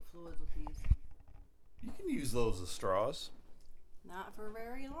fluids with these. You can use those as straws. Not for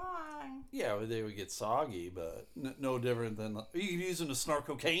very long. Yeah, they would get soggy, but no different than you can use them to snort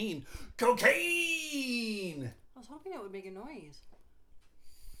cocaine. Cocaine. I was hoping it would make a noise.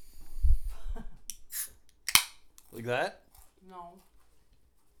 Like that? No.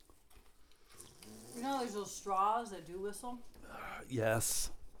 You know, there's those straws that do whistle.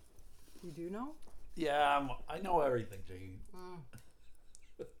 Yes. You do know? Yeah, I know everything, Jane.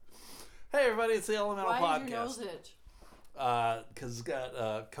 Hey, everybody, it's the Elemental Why Podcast. does your nose itch? Because it's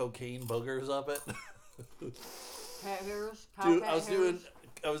got cocaine boogers up it. Cat hairs? Dude, Cat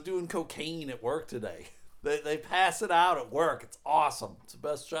I was doing cocaine at work today. They pass it out at work. It's awesome. It's the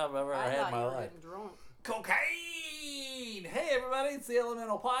best job I've ever had in my life. Drunk. Cocaine! Hey, everybody, it's the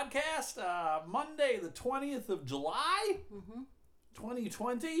Elemental Podcast. Monday, the 20th of July,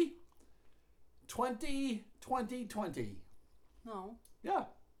 2020. 2020. No, Yeah.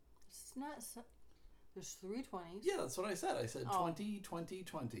 it's not. There's 3 20s. Yeah, that's what I said. I said Oh.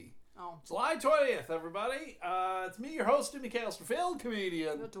 2020. Oh, July 20th, everybody. It's me, your host, Jimmy Casterfield,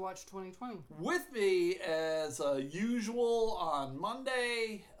 comedian. you have to watch 2020. With me, as usual, on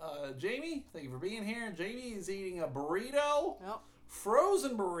Monday, Jamie. Thank you for being here. Jamie is eating a burrito, Yep.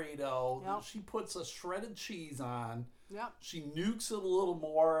 frozen burrito. Yep. She puts a shredded cheese on. Yep. She nukes it a little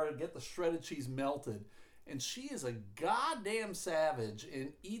more to get the shredded cheese melted. And she is a goddamn savage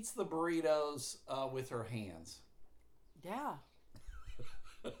and eats the burritos with her hands. Yeah.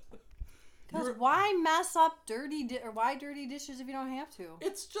 Because why mess up or why dirty dishes if you don't have to?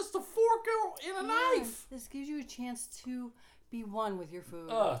 It's just a fork and a knife. This gives you a chance to be one with your food.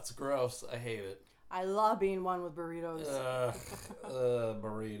 Oh, it's gross. I hate it. I love being one with burritos.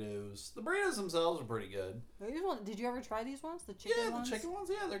 Burritos. The burritos themselves are pretty good. Did you ever try these ones? The chicken ones? The chicken ones,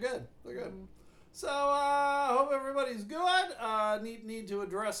 yeah, they're good. They're good. So, hope everybody's good. Need to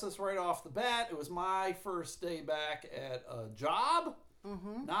address this right off the bat. It was my first day back at a job.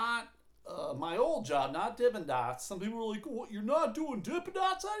 Not my old job, not Dippin' Dots. Some people were like, what, you're not doing Dippin'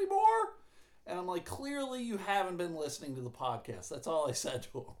 Dots anymore? And I'm like, clearly you haven't been listening to the podcast. That's all I said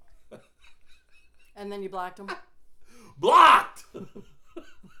to him. And then you blocked them? Blocked!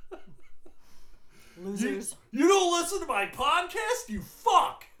 Losers. You don't listen to my podcast, you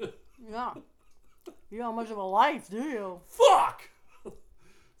fuck! Yeah. You don't have much of a life, do you? Fuck!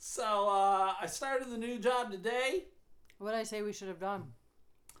 So, I started the new job today. What did I say we should have done?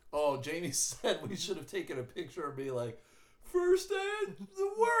 Oh, Jamie said we should have taken a picture and be like, first day at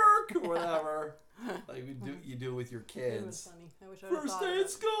the work, or whatever. Like you do with your It was kids. funny. I wish I would have First thought of day it. at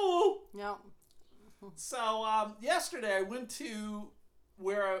school. Yeah. So yesterday I went to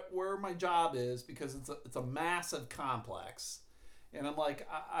where my job is because it's a massive complex, and I'm like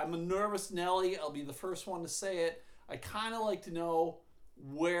I'm a nervous Nelly. I'll be the first one to say it. I kind of like to know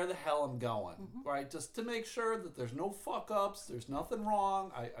where the hell I'm going, right? Just to make sure that there's no fuck ups, there's nothing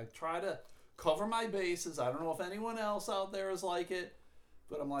wrong. I try to cover my bases. I don't know if anyone else out there is like it,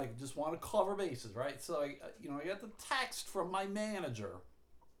 but I'm like just want to cover bases, right? So I got the text from my manager,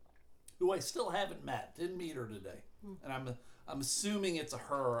 who I still haven't met. Didn't meet her today. And I'm assuming it's a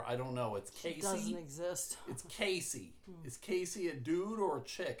her. I don't know. It's Casey. It doesn't exist. It's Casey. Is Casey a dude or a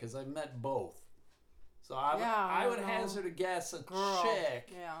chick? Because I've met both. So I would hazard a guess a chick.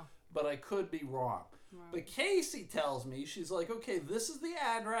 Yeah. But I could be wrong. Right. But Casey tells me, she's like, okay, this is the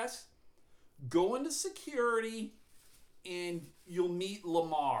address. Go into security and you'll meet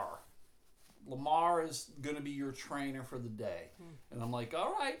Lamar. Lamar is going to be your trainer for the day. And I'm like,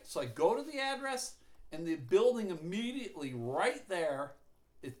 all right. So I go to the address, and the building immediately right there,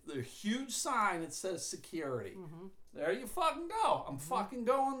 the huge sign, it says security. There you fucking go. I'm fucking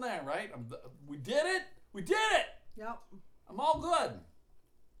going there, right? We did it. We did it. Yep. I'm all good.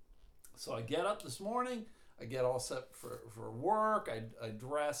 So I get up this morning. I get all set for work. I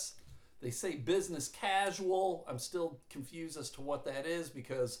dress. They say business casual. I'm still confused as to what that is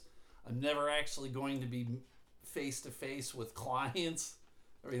because I'm never actually going to be face-to-face with clients.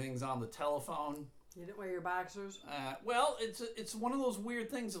 Everything's on the telephone. You didn't wear your boxers? Well, it's one of those weird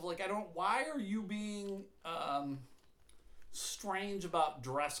things of like, why are you being strange about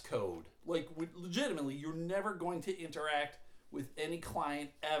dress code? Like, legitimately, you're never going to interact with any client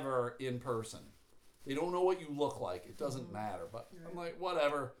ever in person. They don't know what you look like. It doesn't matter. But I'm like,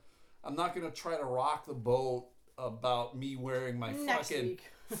 whatever. I'm not going to try to rock the boat about me wearing my fucking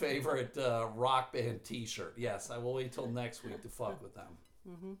favorite rock band t-shirt. Yes, I will wait till next week to fuck with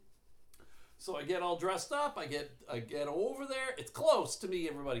them. So I get all dressed up. I get over there. It's close to me,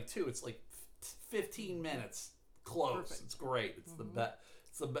 everybody, too. It's like 15 minutes close. Perfect. It's great. It's the best.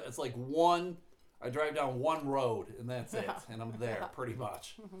 It's like one I drive down one road and that's it, and I'm there pretty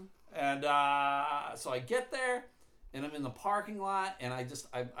much. And so I get there, and I'm in the parking lot, and I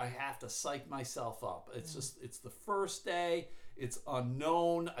have to psych myself up. It's it's the first day. It's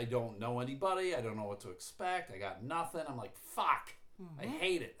unknown. I don't know anybody. I don't know what to expect. I got nothing. I'm like, fuck. I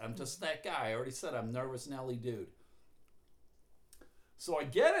hate it. I'm just that guy. I already said I'm nervous Nelly dude. So I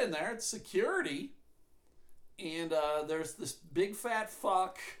get in there. It's security. And there's this big fat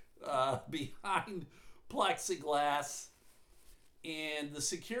fuck behind plexiglass. And the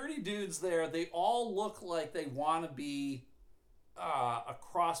security dudes there, they all look like they want to be a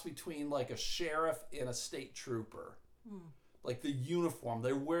cross between like a sheriff and a state trooper. Like the uniform.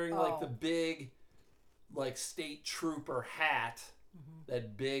 They're wearing like the big like state trooper hat.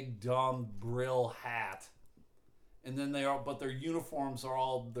 That big dumb brill hat. And then but their uniforms are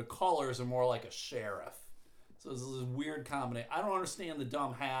all, the colors are more like a sheriff. So this is a weird combination. I don't understand the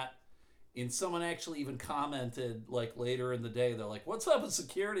dumb hat. And someone actually even commented like later in the day, they're like, what's up with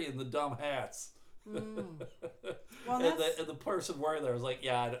security and the dumb hats? Well, and the person wearing there was like,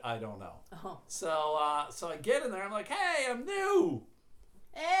 yeah, I don't know. So I get in there, I'm like, hey, I'm new.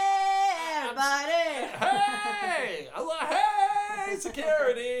 Hey, everybody. Hey, I'm like, hey,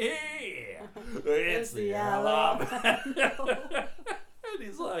 security. It's the yellow. And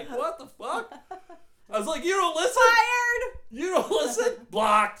he's like, what the fuck? I was like, you don't listen? Fired. You don't listen?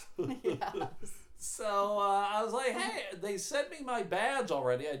 Blocked. Yes. So I was like, hey, they sent me my badge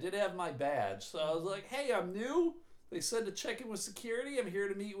already. I did have my badge. So I was like, hey, I'm new. They said to check in with security. I'm here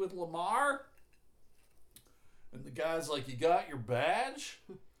to meet with Lamar. And the guy's like, you got your badge?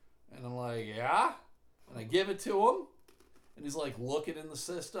 And I'm like, yeah. And I give it to him. And he's like, looking in the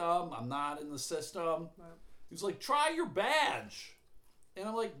system. I'm not in the system. Right. He's like, try your badge. And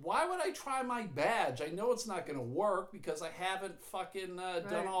I'm like, why would I try my badge? I know it's not going to work because I haven't fucking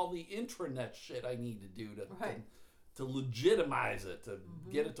done all the intranet shit I need to do to legitimize it, to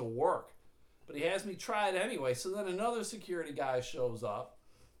get it to work. But he has me try it anyway. So then another security guy shows up.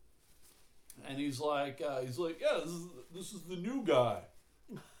 And he's like, yeah, this is the new guy.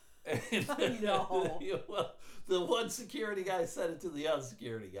 And No. well, the one security guy said it to the other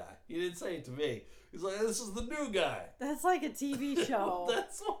security guy. He didn't say it to me. He's like, this is the new guy. That's like a TV show.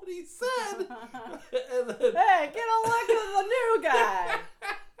 That's what he said. And then, Hey, get a look at the new guy.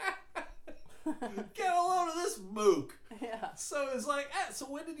 get a load of this mook. Yeah. So it's like, so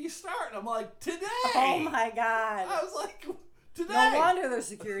when did you start? And I'm like, today. Oh my God. I was like, today. No wonder they're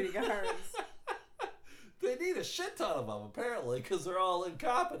security guards. They need a shit ton of them, apparently, because they're all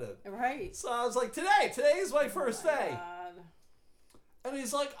incompetent. Right. So I was like, today's my first day. God. And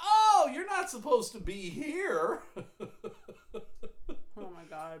he's like, oh, you're not supposed to be here. Oh my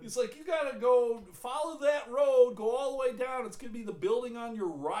God. He's like, you gotta go follow that road, go all the way down. It's gonna be the building on your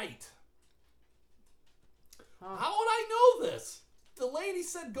right. Huh. How would I know this? The lady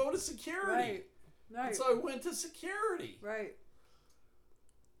said go to security. Right. And so I went to security. Right.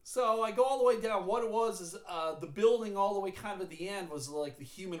 So I go all the way down. What it was is the building all the way kind of at the end was like the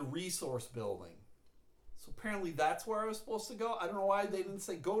human resource building. So apparently that's where I was supposed to go. I don't know why they didn't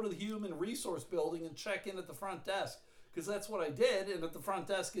say go to the human resource building and check in at the front desk. Because that's what I did. And at the front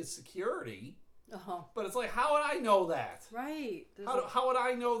desk is security. Uh-huh. But it's like, how would I know that? Right. How would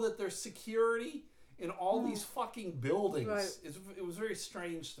I know that there's security in all these fucking buildings? Right. It was very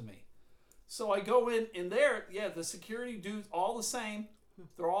strange to me. So I go in there, yeah, the security dudes, all the same.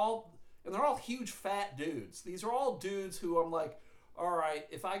 They're all huge fat dudes. These are all dudes who I'm like, all right,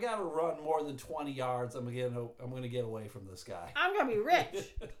 if I got to run more than 20 yards, I'm gonna get away from this guy. I'm gonna be rich.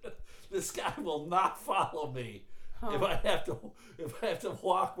 This guy will not follow me. Huh. If I have to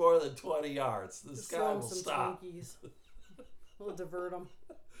walk more than 20 yards, this Just guy throw 'em will some stop. Twinkies. We'll divert them.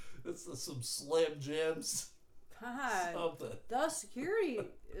 This is some Slim Jims. God, Something. the security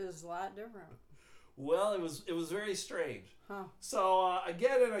is a lot different. Well, it was very strange. Huh. So I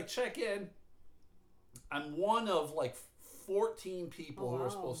get in, I check in. I'm one of like 14 people who are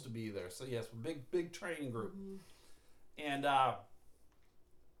supposed to be there. So yes, big training group. And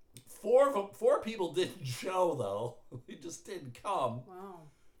four people didn't show though. They just didn't come. Wow.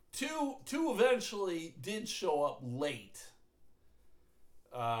 Two eventually did show up late.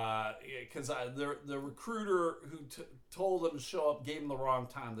 Because the recruiter who told them to show up gave them the wrong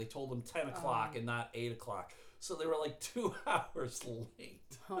time. They told them 10 o'clock and not 8 o'clock. So they were like 2 hours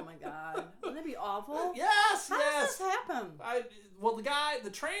late. Oh my God. Wouldn't that be awful? Yes, How does this happen? The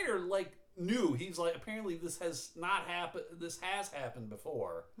trainer like knew. He's like, apparently this has not happened. This has happened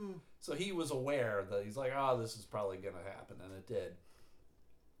before. So he was aware that he's like, oh, this is probably going to happen. And it did.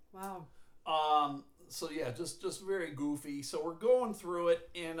 Wow. So yeah, just very goofy. So we're going through it,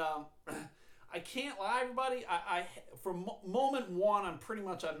 and I can't lie, everybody. From moment one, I'm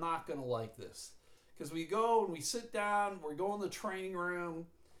not gonna like this, because we go and we sit down. We're going to the training room,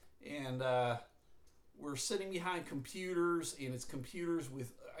 and we're sitting behind computers, and it's computers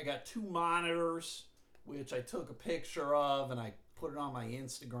with. I got 2 monitors, which I took a picture of, and I put it on my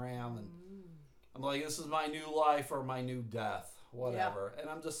Instagram, and I'm like, this is my new life or my new death, whatever. And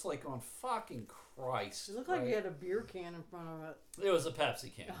I'm just like, going, fucking Christ. It looked like you had a beer can in front of it. It was a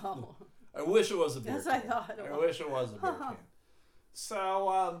Pepsi can. Oh. I wish it was a beer Yes, can. I thought it I was. wish it was a beer can.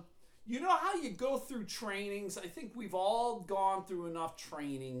 So, you know how you go through trainings? I think we've all gone through enough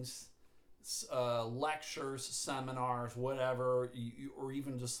trainings, lectures, seminars, whatever, or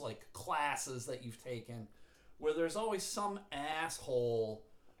even just like classes that you've taken, where there's always some asshole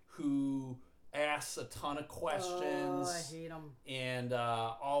who asks a ton of questions. Oh, I hate them. And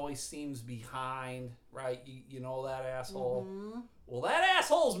always seems behind, right? You know that asshole? Mm-hmm. Well, that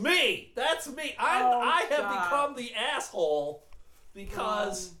asshole's me. That's me. I have become the asshole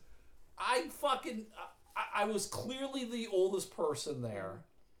because I was clearly the oldest person there.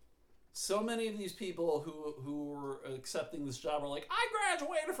 So many of these people who were accepting this job are like, I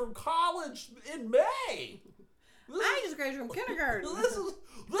graduated from college in May. I just graduated from kindergarten.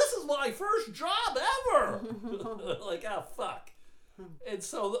 This is my first job ever. Like, oh, fuck. And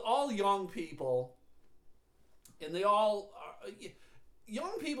so all young people, and they all are,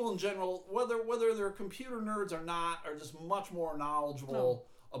 young people in general, whether they're computer nerds or not, are just much more knowledgeable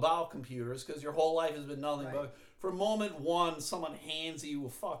about computers, because your whole life has been nothing but, from moment one, someone hands you a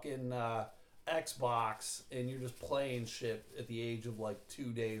fucking Xbox, and you're just playing shit at the age of like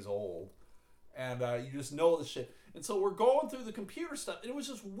 2 days old. And you just know the shit. And so we're going through the computer stuff. And it was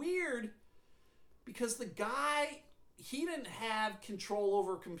just weird because the guy, he didn't have control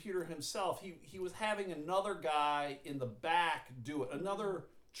over a computer himself. He was having another guy in the back do it, another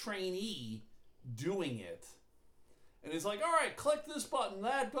trainee doing it. And he's like, all right, click this button,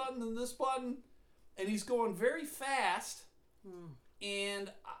 that button, and this button. And he's going very fast.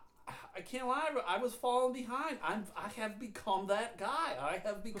 And I can't lie, I was falling behind. I have become that guy. I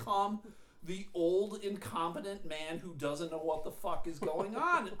have become the old, incompetent man who doesn't know what the fuck is going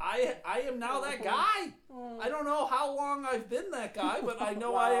on. I am now that guy. I don't know how long I've been that guy, but I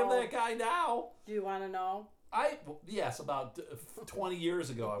know I am that guy now. Do you want to know? Yes, about 20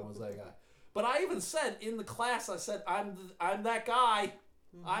 years ago I was that guy. But I even said in the class, I said, I'm that guy.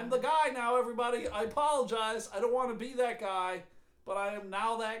 I'm the guy now, everybody. I apologize. I don't want to be that guy, but I am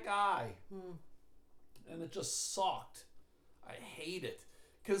now that guy. And it just sucked. I hate it.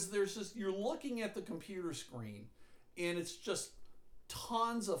 Because there's just, you're looking at the computer screen, and it's just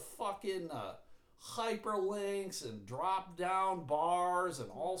tons of fucking hyperlinks and drop down bars,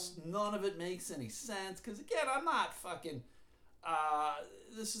 and none of it makes any sense. Because again, I'm not fucking,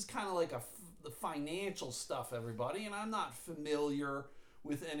 this is kind of like the financial stuff, everybody, and I'm not familiar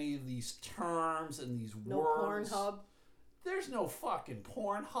with any of these terms and these words. No Pornhub. There's no fucking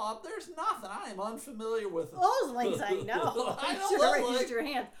Pornhub. There's nothing. I am unfamiliar with. Those links I know. I know should those have raised links. your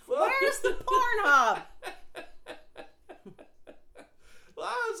hand. Where's the Pornhub?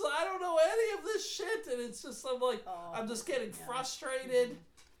 I don't know any of this shit, and it's just I'm just getting frustrated,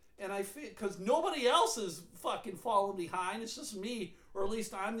 and I feel because nobody else is fucking falling behind. It's just me, or at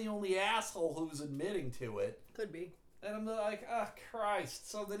least I'm the only asshole who's admitting to it. Could be. And I'm like, oh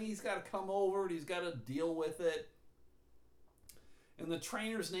Christ! So then he's got to come over, and he's got to deal with it. And the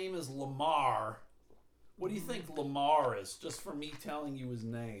trainer's name is Lamar. What do you think Lamar is? Just for me telling you his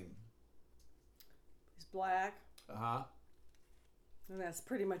name. He's black. Uh-huh. And that's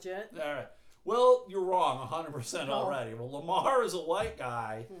pretty much it. All right. Well, you're wrong 100% already. Well, Lamar is a white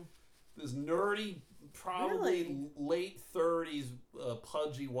guy. This nerdy, probably late 30s,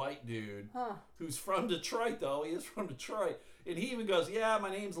 pudgy white dude. Who's from Detroit, though. He is from Detroit. And he even goes, yeah,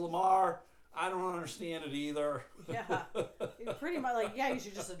 my name's Lamar. I don't understand it either. Yeah. He's pretty much like, yeah, you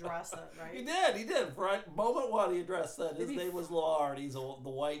should just address it, right? He did. Right, moment one, he addressed that. His name was Lamar, and he's the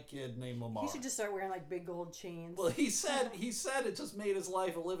white kid named Lamar. He should just start wearing like big gold chains. Well, he said it just made his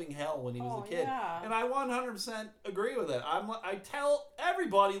life a living hell when he was a kid. Yeah. And I 100% agree with it. I tell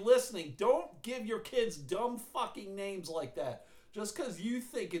everybody listening, don't give your kids dumb fucking names like that. Just because you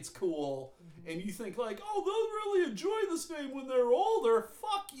think it's cool and you think like, oh, they'll really enjoy this name when they're older.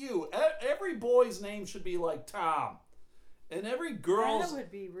 Fuck you. Every boy's name should be like Tom. And every girl's... That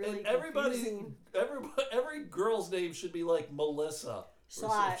would be really and everybody, confusing. every girl's name should be like Melissa.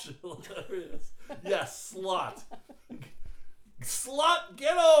 Slut. Yes, slut. Slut,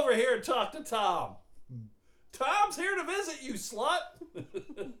 get over here and talk to Tom. Tom's here to visit you, slut.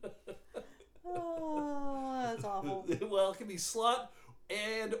 Oh, that's awful. Well, it can be slut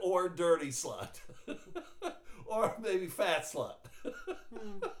and or dirty slut. Or maybe fat slut.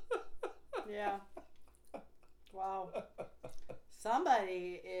 Yeah. Wow.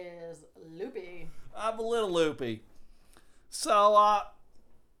 Somebody is loopy. I'm a little loopy. So,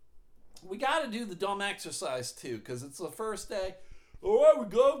 we got to do the dumb exercise too, because it's the first day. All right, we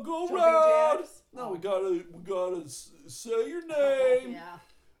gotta go Jumping around. jacks? No, Oh. we gotta say your name. Yeah.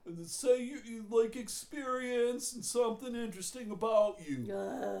 And then say you like experience and something interesting about you. I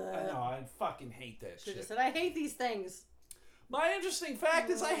know, I fucking hate that Should have shit. said, I hate these things. My interesting fact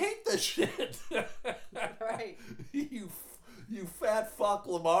is I hate this shit. Right. You fat fuck,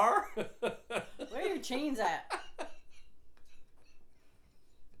 Lamar. Where are your chains at?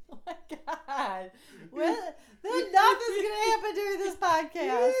 Oh my God. Well, then nothing's going to happen during this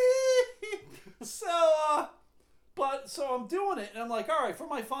podcast. So I'm doing it, and I'm like, all right, for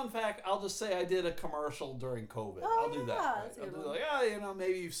my fun fact, I'll just say I did a commercial during COVID. Oh, I'll do that. yeah, Right? that's a I'll good be one. like, oh, you know,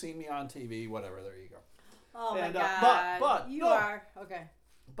 maybe you've seen me on TV, whatever. There you go. Oh And, my God. but you no. are. Okay.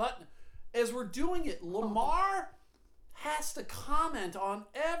 But as we're doing it, Lamar has to comment on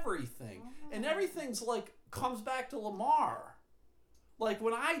everything, and everything's like comes back to Lamar. Like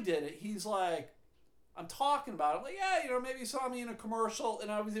when I did it, he's like, I'm talking about it. I'm like, yeah, you know, maybe you saw me in a commercial,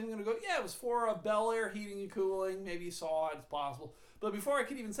 and I was even gonna go, yeah, it was for Bel Air Heating and Cooling. Maybe you saw it, it's possible. But before I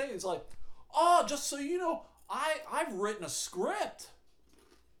could even say it, he's like, oh, just so you know, I've written a script.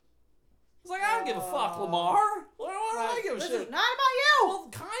 It's like, I don't give a fuck, Lamar. Why do I give a This shit? is not about you. Well,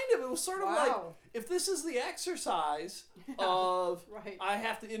 kind of. It was sort of like, Wow. if this is the exercise of Right. I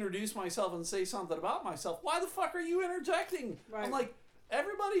have to introduce myself and say something about myself, why the fuck are you interjecting? Right. I'm like,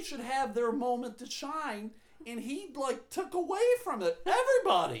 everybody should have their moment to shine, and he like took away from it.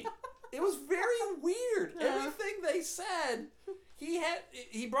 Everybody. It was very weird. Everything they said,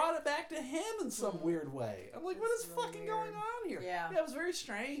 he brought it back to him in some weird way. I'm like, what is That's really fucking weird. going on here? Yeah. It was very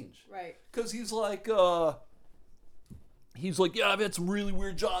strange. Right. Because he's like, yeah, I've had some really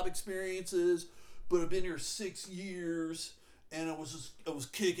weird job experiences, but I've been here 6 years, and I was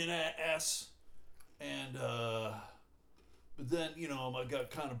kicking ass, and but then, you know, I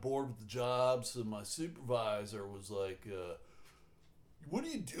got kind of bored with the job, so my supervisor was like, what are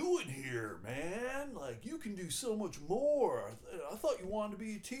you doing here, man? Like, you can do so much more. I thought you wanted to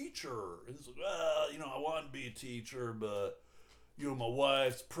be a teacher. And it's like, well, you know, I wanted to be a teacher, but, you know, my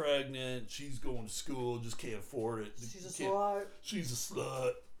wife's pregnant. She's going to school, just can't afford it. She's a Can't- slut. She's a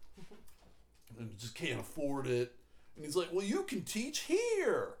slut. And just can't afford it. And he's like, well, you can teach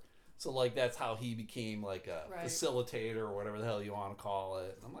here. So, like, that's how he became, like, a Right. facilitator or whatever the hell you want to call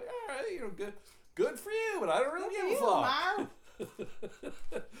it. And I'm like, all right, you know, good for you, but I don't really Good for give a you, fuck. Lamar.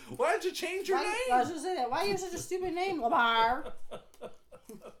 Why don't you change your I name? was just saying that. Why you have such a stupid name, Lamar?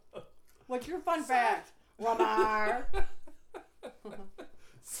 What's your fun fact, Lamar?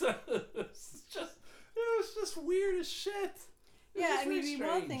 So, it was just weird as shit. It was Yeah, just I mean, very it'd be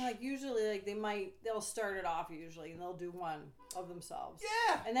one strange. thing. Like usually, like they'll start it off usually, and they'll do one of themselves.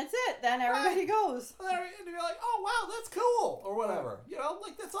 Yeah. And that's it. Then everybody goes. And you're like, oh wow, that's cool, or whatever. You know,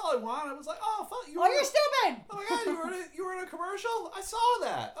 like that's all I want. I was like, oh fuck, Oh, you're stupid. Oh my god, you were in a commercial? I saw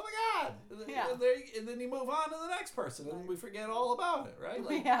that. Oh my god. And then, Yeah. and then you move on to the next person, and we forget all about it, right?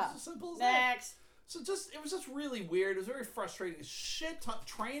 Like, Yeah. It's as simple as that. Next. So it was just really weird. It was very frustrating. Shit ton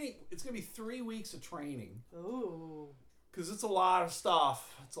training. It's gonna be 3 weeks of training. Ooh. Because it's a lot of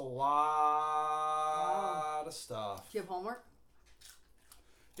stuff. It's a lot of stuff. Do you have homework?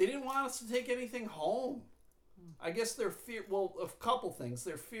 They didn't want us to take anything home. I guess they're a couple things.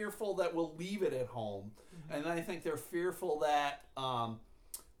 They're fearful that we'll leave it at home. Mm-hmm. And I think they're fearful that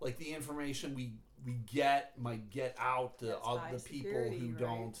like the information we get might get out to That's high the people security, who right?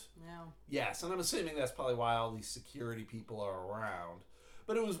 don't. Yeah. Yes, and I'm assuming that's probably why all these security people are around.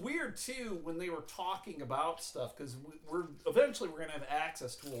 But it was weird too when they were talking about stuff, because we're eventually going to have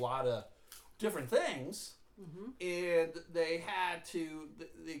access to a lot of different things, and they had to.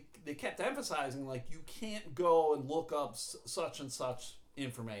 They kept emphasizing, like, you can't go and look up such and such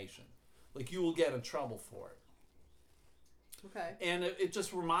information, like you will get in trouble for it. Okay. And it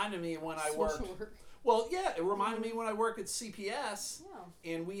just reminded me when I Social worked. work. Well, yeah, it reminded me when I worked at CPS,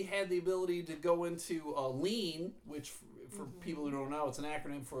 Yeah. and we had the ability to go into LEAN, which for people who don't know, it's an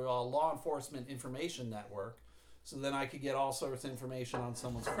acronym for Law Enforcement Information Network. So then I could get all sorts of information on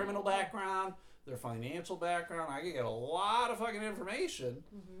someone's criminal background, their financial background. I could get a lot of fucking information.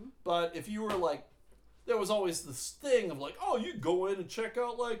 But if you were like, there was always this thing of like, oh, you go in and check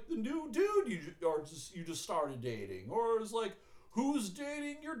out like the new dude you just started dating, or it's like, who's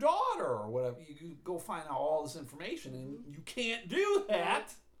dating your daughter or whatever. You could go find out all this information, and you can't do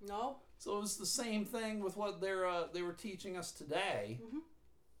that No. So it was the same thing with what they were teaching us today. Mm-hmm.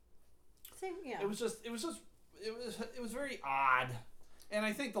 Same, yeah. It was very odd. And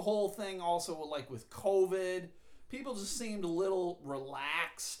I think the whole thing also, like with COVID, people just seemed a little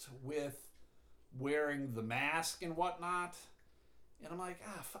relaxed with wearing the mask and whatnot. And I'm like,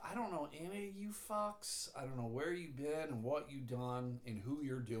 I don't know any of you fucks. I don't know where you've been and what you've done and who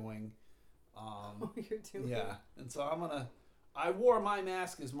you're doing. Who you're doing. Yeah. And so I wore my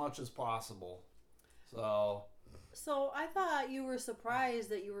mask as much as possible. So I thought you were surprised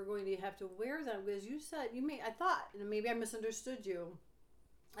that you were going to have to wear them because you said I thought, and maybe I misunderstood you.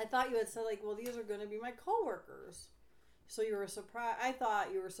 I thought you had said like, well, these are going to be my coworkers. So you were surprised. I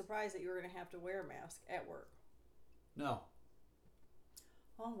thought you were surprised that you were going to have to wear a mask at work. No.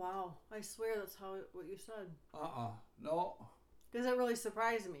 Oh wow! I swear that's what you said. No. Because it really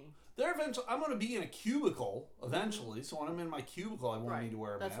surprised me. I'm going to be in a cubicle eventually. So when I'm in my cubicle, I won't need to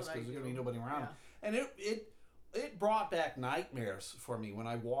wear a mask because there's going to be nobody around. Yeah. And it brought back nightmares for me when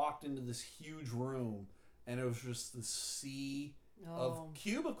I walked into this huge room and it was just the sea of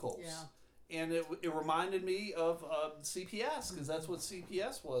cubicles. Yeah. And it reminded me of CPS because that's what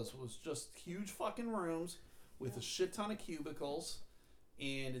CPS was just huge fucking rooms with a shit ton of cubicles,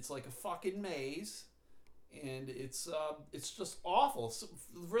 and it's like a fucking maze, and it's just awful. So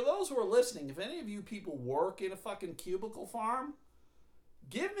for those who are listening, if any of you people work in a fucking cubicle farm,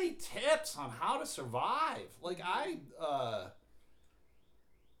 give me tips on how to survive. Like I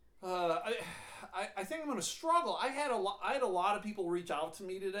think I'm gonna struggle. I had a lot of people reach out to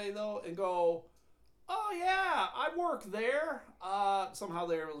me today though and go, "Oh yeah, I work there." Somehow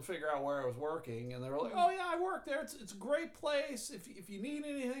they were able to figure out where I was working, and they were like, "Oh yeah, I work there. It's a great place. If you need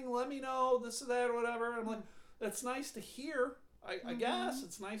anything, let me know. This or that or whatever." I'm like, "That's nice to hear. I guess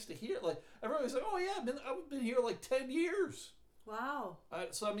it's nice to hear." Like everybody's like, "Oh yeah, I've been here like 10 years." Wow.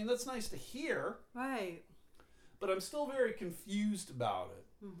 So I mean, that's nice to hear. Right. But I'm still very confused about it.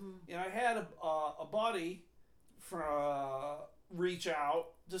 Mm-hmm. And I had a buddy reach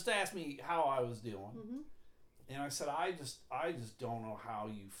out, just ask me how I was doing. Mm-hmm. And I said, I just don't know how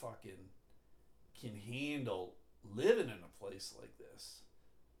you fucking can handle living in a place like this.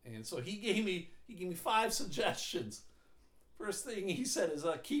 And so he gave me 5 suggestions. First thing he said is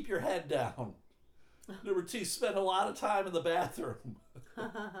keep your head down. Number 2, spend a lot of time in the bathroom.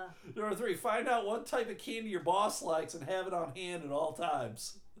 Number 3, find out what type of candy your boss likes and have it on hand at all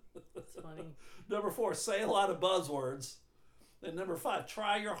times. That's funny. Number 4, say a lot of buzzwords. And number 5,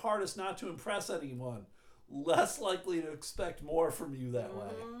 try your hardest not to impress anyone. Less likely to expect more from you that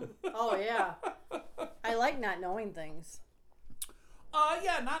way. Oh, yeah. I like not knowing things.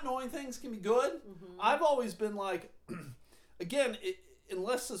 Yeah, not knowing things can be good. Mm-hmm. I've always been like, again,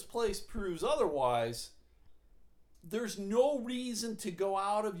 unless this place proves otherwise, there's no reason to go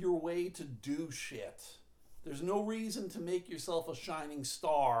out of your way to do shit. There's no reason to make yourself a shining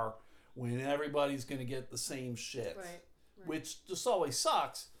star when everybody's going to get the same shit. Right. Which just always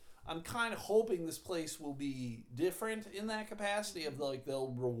sucks. I'm kind of hoping this place will be different in that capacity of like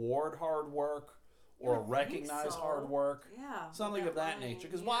they'll reward hard work or recognize hard work. Yeah. Something of that nature.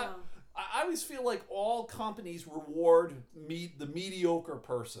 Because I always feel like all companies reward the mediocre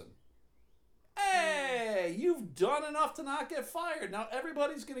person. Hey, you've done enough to not get fired. Now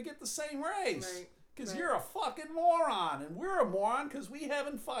everybody's going to get the same raise. Right. Because you're a fucking moron. And we're a moron because we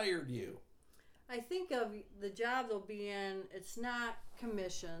haven't fired you. I think of the job they'll be in, it's not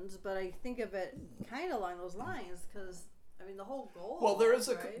commissions, but I think of it kind of along those lines because, I mean, the whole goal. Well, there is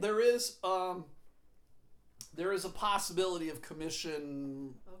a possibility of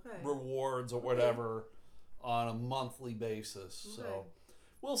commission rewards or whatever on a monthly basis. Okay. So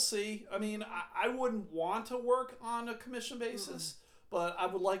we'll see. I mean, I wouldn't want to work on a commission basis, but I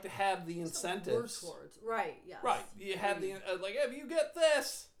would like to have the incentives. Right, yes. Right. You have the, like, if you get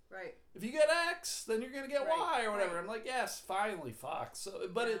this. Right. If you get X, then you're going to get Y or whatever. Right. I'm like, yes, finally, fuck. So,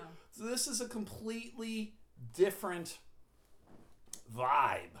 but so this is a completely different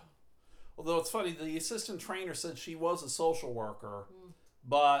vibe. Although it's funny, the assistant trainer said she was a social worker,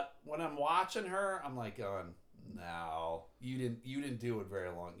 but when I'm watching her, I'm like going, no, you didn't do it very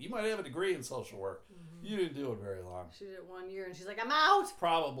long. You might have a degree in social work. Mm-hmm. You didn't do it very long. She did it 1 year, and she's like, I'm out.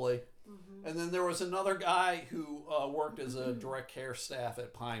 Probably. Mm-hmm. And then there was another guy who worked as a direct care staff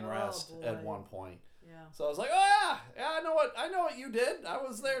at Pine Rest at one point. Yeah. So I was like, oh yeah, I know what you did. I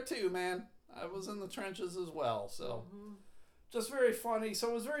was there too, man. I was in the trenches as well. So just very funny.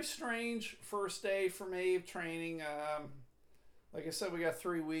 So it was very strange first day for me of training. Like I said, we got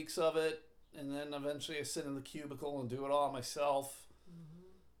 3 weeks of it, and then eventually I sit in the cubicle and do it all myself. Mm-hmm.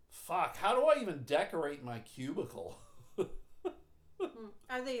 Fuck, how do I even decorate my cubicle?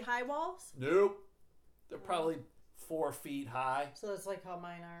 Are they high walls? Nope. They're probably 4 feet high. So it's like how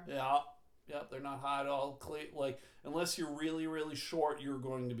mine are. Yeah. Yep, they're not high at all. Like, unless you're really, really short, you're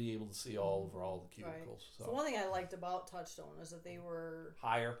going to be able to see all over all the cubicles. Right. So one thing I liked about Touchstone is that they were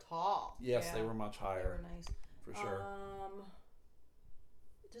higher. tall. Yes, yeah. they were much higher. They were nice. For sure.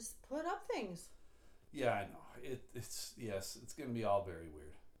 Just put up things. Yeah, I know. It's going to be all very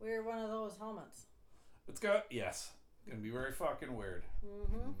weird. Wear one of those helmets. It's going to be very fucking weird.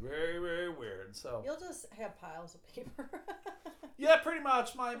 Mm-hmm. Very, very weird. So you'll just have piles of paper. yeah, pretty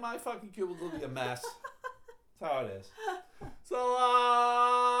much. My fucking cubicle will be a mess. That's how it is. So,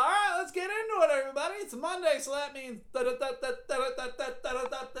 all right, let's get into it, everybody. It's a Monday, so that means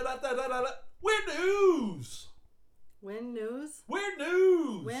weird news. When news? Weird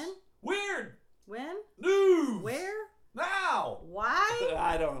news. When? Weird. When? News. Where? Now. Why?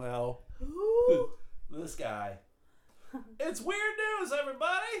 I don't know. Who? This guy. It's weird news,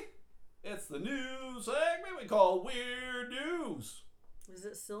 everybody. It's the news segment we call Weird News. Is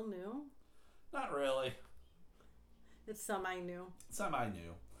it still new? Not really. It's semi-new.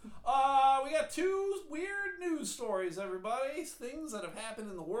 Semi-new. We got 2 weird news stories, everybody. Things that have happened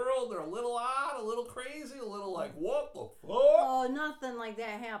in the world. They're a little odd, a little crazy, a little like, what the fuck? Oh, nothing like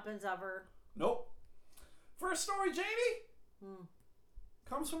that happens ever. Nope. First story, Jamie,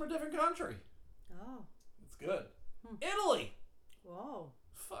 comes from a different country. Oh. It's good. Italy. Whoa.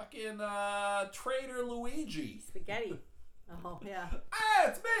 Fucking Trader Luigi. Spaghetti. Oh, yeah. Hey,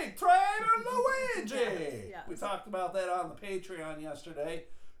 it's me, Trader Luigi. Yes. We talked about that on the Patreon yesterday.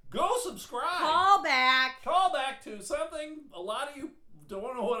 Go subscribe. Call back. Call back to something a lot of you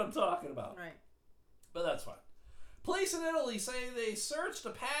don't know what I'm talking about. Right. But that's fine. Police in Italy say they searched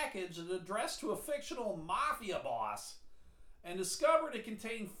a package addressed to a fictional mafia boss and discovered it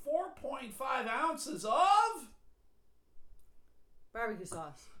contained 4.5 ounces of barbecue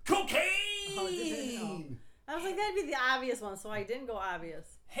sauce. cocaine. Oh, didn't I was like, that'd be the obvious one, so I didn't go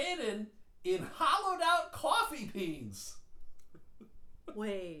obvious. Hidden in hollowed out coffee beans.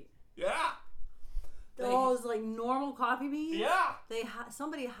 Wait. Yeah. Those like normal coffee beans? Yeah.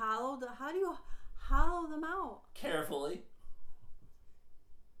 Somebody hollowed. How do you hollow them out? Carefully.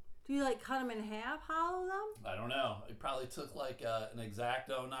 Do you like cut them in half, hollow them? I don't know. It probably took like an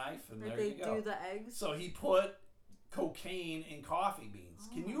X-Acto knife, and like there you they go. do the eggs. So he put cocaine in coffee beans.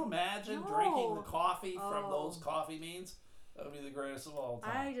 Can you imagine No. drinking the coffee from Oh. those coffee beans? That would be the greatest of all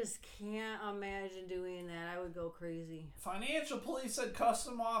time. I just can't imagine doing that. I would go crazy. Financial police said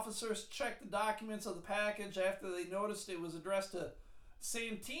custom officers checked the documents of the package after they noticed it was addressed to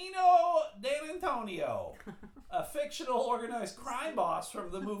Santino D'Antonio, a fictional organized crime boss from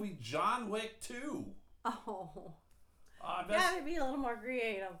the movie John Wick 2. Oh. Gotta be a little more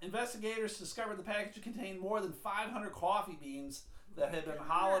creative. Investigators discovered the package contained more than 500 coffee beans that had been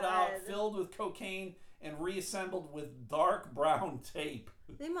hollowed out, filled with cocaine, and reassembled with dark brown tape.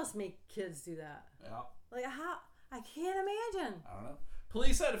 They must make kids do that. Yeah. Like, how? I can't imagine. I don't know.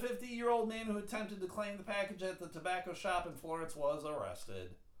 Police said a 50-year-old man who attempted to claim the package at the tobacco shop in Florence was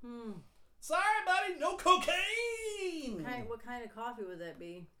arrested. Sorry, buddy, no cocaine! What kind of coffee would that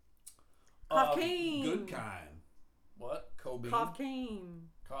be? Cocaine. Good kind. What? Cobain? Cocaine.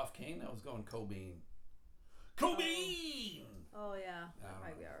 Cocaine? I was going Cobain. Cobain! Oh, yeah. That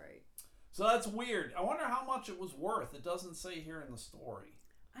might be all right. So that's weird. I wonder how much it was worth. It doesn't say here in the story.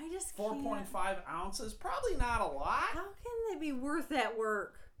 I just 4.5 ounces? Probably not a lot. How can they be worth that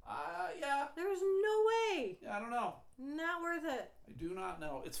work? Yeah. There's no way. Yeah, I don't know. Not worth it. I do not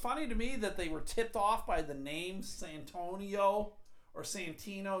know. It's funny to me that they were tipped off by the name Santonio or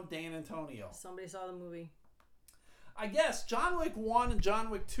Santino D'Antonio. Somebody saw the movie. I guess John Wick 1 and John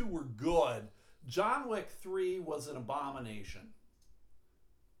Wick 2 were good. John Wick 3 was an abomination.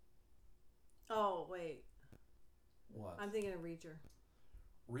 Oh, wait. What? I'm thinking of Reacher.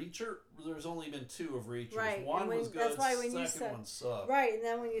 Reacher? There's only been 2 of Reachers. Right. One was good, that's why when second one sucked. Right, and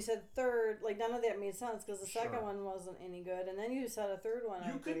then when you said third, like none of that made sense because the Sure. second one wasn't any good, and then you said a third one.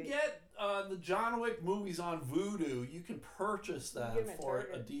 You could get the John Wick movies on Vudu. You can purchase them Get 'em at for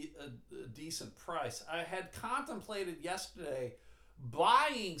a decent price. I had contemplated yesterday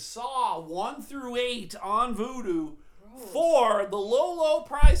buying Saw 1 through 8 on Vudu for the low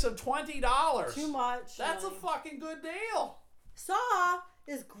price of $20. Too much. That's a money. fucking good deal. Saw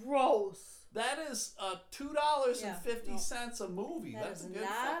is gross. That is $2.50 a movie. That's is a good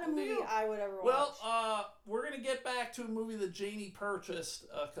not a fucking movie deal. I would ever watch. Well, we're gonna get back to a movie that Janie purchased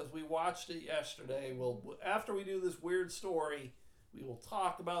because we watched it yesterday. After we do this weird story, we will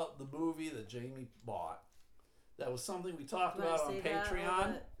talk about the movie that Jamie bought. That was something we talked about on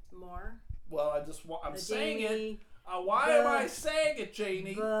Patreon. More. Well, I'm saying Jamie it. Why am I saying it,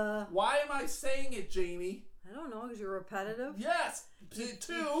 Jamie? Why am I saying it, Jamie? I don't know, because you're repetitive. Yes. You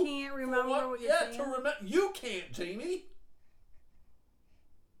can't remember what you're saying. You can't, Jamie.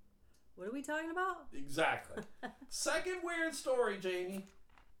 What are we talking about? Exactly. Second weird story, Jamie.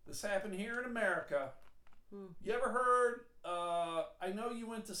 This happened here in America. You ever heard, I know you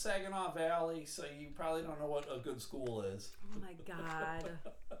went to Saginaw Valley, so you probably don't know what a good school is. Oh my God.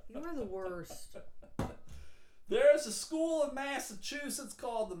 You are the worst. There's a school in Massachusetts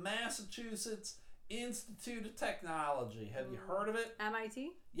called the Massachusetts Institute of Technology. Have you heard of it?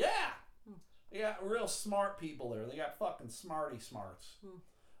 MIT? Yeah. They got real smart people there. They got fucking smarty smarts.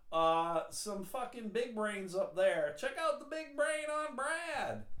 Some fucking big brains up there. Check out the big brain on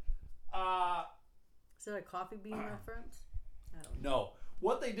Brad. Is that a coffee bean reference? I don't know. No.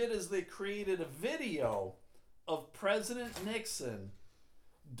 What they did is they created a video of President Nixon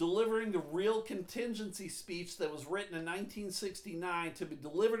delivering the real contingency speech that was written in 1969 to be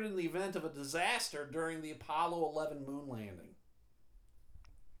delivered in the event of a disaster during the Apollo 11 moon landing.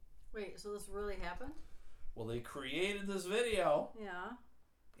 Wait, so this really happened? Well, they created this video. Yeah.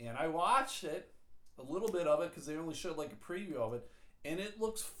 And I watched it, a little bit of it, because they only showed like a preview of it, and it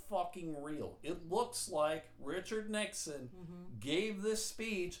looks fucking real. It looks like Richard Nixon gave this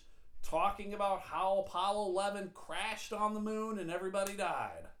speech talking about how Apollo 11 crashed on the moon and everybody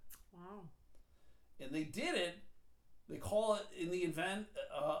died. Wow. And they did it, they call it in the event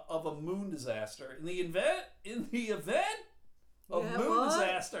of a moon disaster. In the event of moon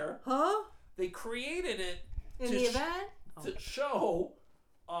disaster, they created it in the event to show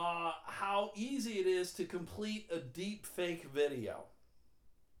how easy it is to complete a deep fake video.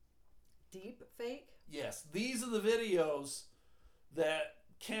 Deep fake? Yes, these are the videos that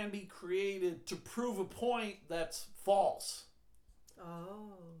can be created to prove a point that's false.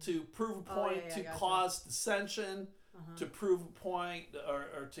 Oh. To prove a point to cause dissension, to prove a point,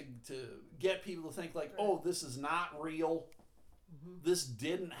 or to get people to think like, oh, this is not real. This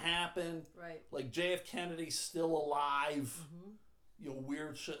didn't happen. Right. Like JF Kennedy's still alive. You know,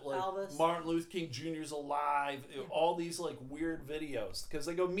 weird shit like Elvis. Martin Luther King Jr.'s alive. All these like weird videos. Because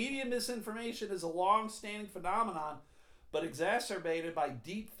they go, media misinformation is a long-standing phenomenon, but exacerbated by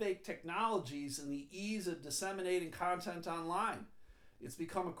deep fake technologies and the ease of disseminating content online. It's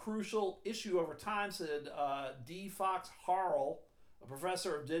become a crucial issue over time, said D. Fox Harrell, a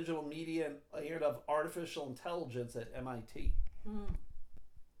professor of digital media and of artificial intelligence at MIT.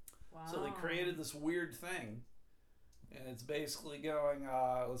 Wow. So they created this weird thing. And it's basically going,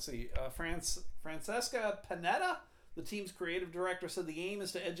 Francesca Panetta, the team's creative director, said the aim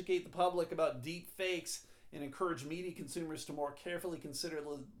is to educate the public about deep fakes and encourage media consumers to more carefully consider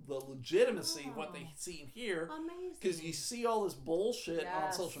the legitimacy of what they see and hear. Amazing. Because you see all this bullshit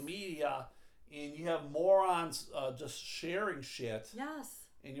on social media, and you have morons just sharing shit. Yes.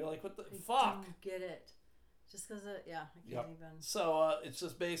 And you're like, what the fuck? I don't get it. Just because I can't even. So it's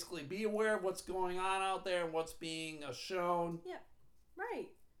just basically be aware of what's going on out there and what's being shown. Yeah, right.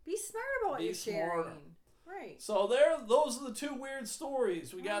 Be smart about what you're sharing. Right. So those are the two weird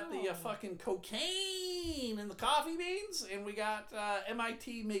stories. We got the fucking cocaine and the coffee beans, and we got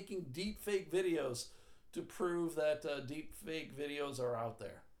MIT making deep fake videos to prove that deep fake videos are out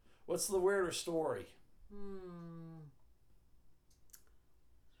there. What's the weirder story?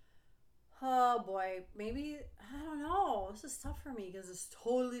 Oh boy, maybe I don't know. This is tough for me because it's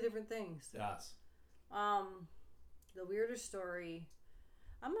totally different things. Yes. The weirder story.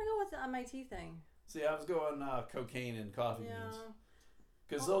 I'm gonna go with the MIT thing. See, I was going cocaine and coffee beans. Yeah.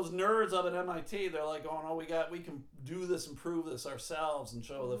 Because those nerds up at MIT, they're like, oh no, we can do this and prove this ourselves and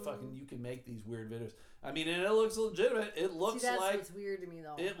show that fucking you can make these weird videos. I mean, and it looks legitimate. It looks that's like what's weird to me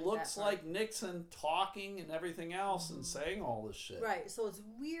though. It looks like Nixon talking and everything else and saying all this shit. Right. So it's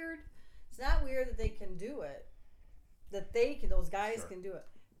weird. It's not weird that they can do it. That those guys can do it.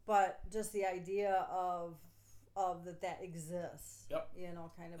 But just the idea of that exists. Yep. You know,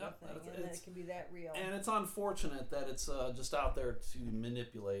 kind of a thing. And that it can be that real. And it's unfortunate that it's just out there to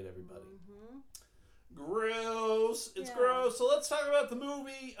manipulate everybody. Gross. It's gross. So let's talk about the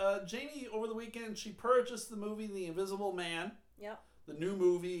movie. Jamie, over the weekend, she purchased the movie The Invisible Man. Yep. The new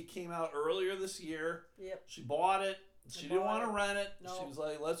movie came out earlier this year. Yep. She bought it. She didn't want to rent it. Nope. She was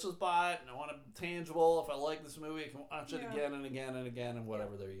like, let's just buy it. And I want it tangible. If I like this movie, I can watch it again and again and again and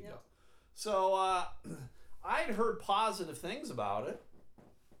whatever. There you go. So I'd heard positive things about it.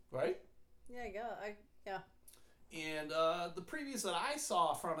 Right? Yeah, yeah. And the previews that I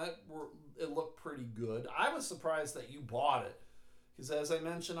saw from it, it looked pretty good. I was surprised that you bought it. Because as I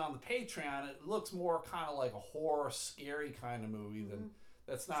mentioned on the Patreon, it looks more kind of like a horror, scary kind of movie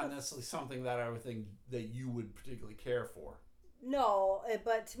that's not necessarily something that I would think that you would particularly care for. No,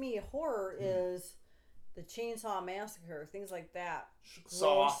 but to me, horror is the Chainsaw Massacre, things like that.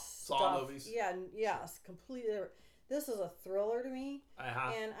 Saw Stuff. movies. Yeah, yes, completely. This is a thriller to me,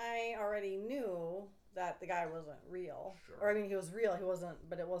 and I already knew that the guy wasn't real. Sure. Or I mean, he was real. He wasn't,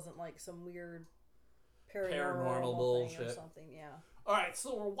 but it wasn't like some weird paranormal bullshit thing or something. Yeah. All right,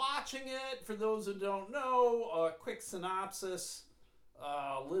 so we're watching it. For those who don't know, a quick synopsis.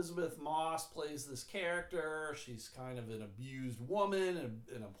 Elizabeth Moss plays this character. She's kind of an abused woman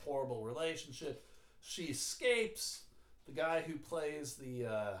in a horrible relationship. She escapes. The guy who plays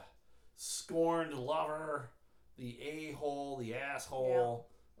the scorned lover, the a-hole, the asshole,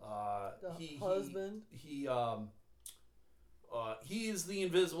 the husband. He is the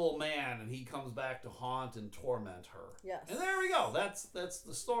invisible man, and he comes back to haunt and torment her. Yes. And there we go. That's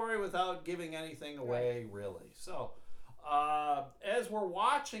the story without giving anything away, really. So, as we're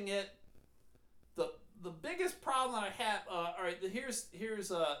watching it, the biggest problem that I have. All right, here's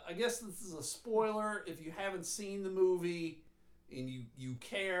I guess this is a spoiler. If you haven't seen the movie and you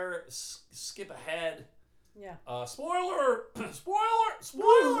care, skip ahead. Yeah. Spoiler!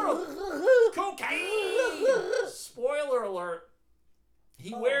 Spoiler! Cocaine! Spoiler alert.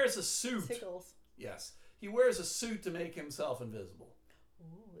 He wears a suit. Tickles. Yes. He wears a suit to make himself invisible.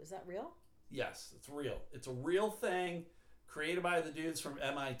 Ooh, is that real? Yes, it's real. It's a real thing created by the dudes from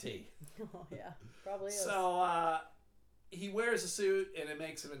MIT. Oh, yeah. Probably is. So, he wears a suit and it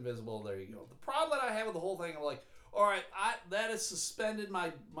makes him invisible. There you go. The problem that I have with the whole thing, I'm like, all right, that has suspended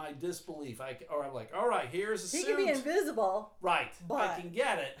my disbelief. I'm like, all right, here's a suit. He can be invisible. Right, but I can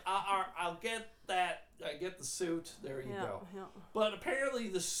get it. I'll get that. I get the suit. There you go. Yeah. But apparently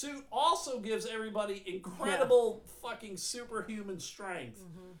the suit also gives everybody incredible fucking superhuman strength.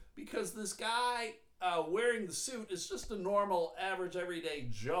 Mm-hmm. Because this guy wearing the suit is just a normal, average, everyday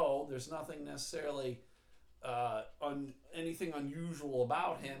Joe. There's nothing necessarily anything unusual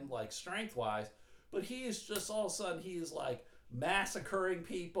about him, like strength-wise. But he is just all of a sudden, he is like massacring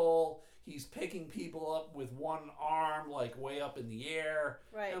people. He's picking people up with one arm, like way up in the air.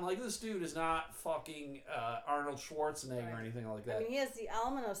 Right. And like, this dude is not fucking Arnold Schwarzenegger or anything like that. I mean, he has the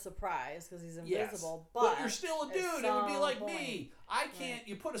element of surprise because he's invisible. Yes. But you're still a dude. It would be like point. me. I can't,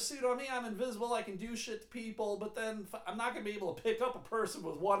 you put a suit on me, I'm invisible, I can do shit to people, but then I'm not going to be able to pick up a person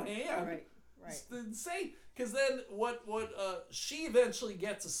with one hand. Right. It's insane. Because then she eventually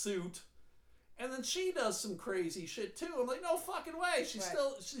gets a suit. And then she does some crazy shit too. I'm like, no fucking way. She's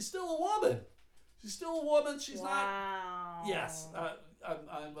still a woman. She's still a woman. She's not. Yes.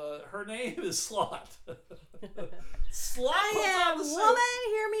 Her name is Slut. Slut. I am woman.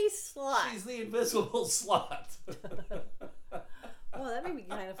 Hear me, slut. She's the invisible slut. Oh, that may be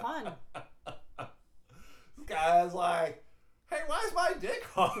kind of fun. This guy's like, hey, why is my dick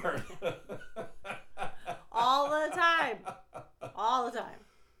hard? All the time. All the time.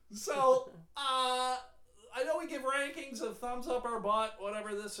 So, I know we give rankings of thumbs up or butt,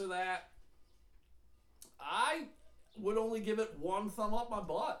 whatever this or that. I would only give it one thumb up my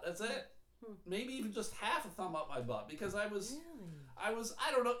butt. That's it. Maybe even just half a thumb up my butt because I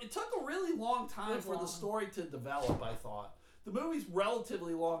don't know. It took a really long time for the story to develop, I thought. The movie's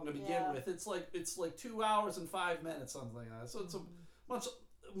relatively long to begin with. It's like 2 hours and 5 minutes, something like that. So it's a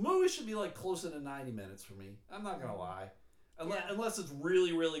movie should be like closer to 90 minutes for me. I'm not going to lie. Unless it's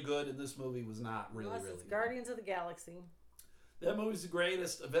really, really good, and this movie was not really, really good. Guardians of the Galaxy. That movie's the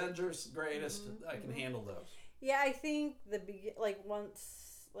greatest. Avengers, greatest. I can handle those. Yeah, I think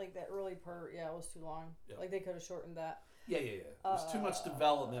once that early part, it was too long. Yeah. Like they could have shortened that. Yeah. It was too much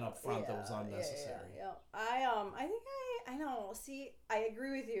development up front that was unnecessary. Yeah. I know. See, I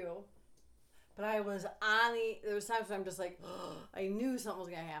agree with you. But I was there was times when I'm just like, I knew something was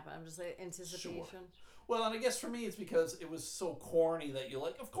going to happen. I'm just like, anticipation. Sure. Well, and I guess for me it's because it was so corny that you're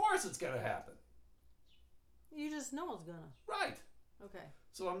like, of course it's going to happen. You just know it's going to. Right. Okay.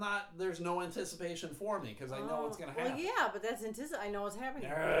 So there's no anticipation for me because I know what's going to happen. Well, yeah, but that's I know what's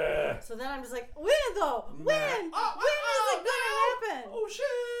happening. So then I'm just like, when though? When? When is it going to happen? Oh,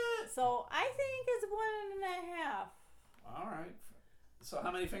 shit. So I think it's 1.5. All right. So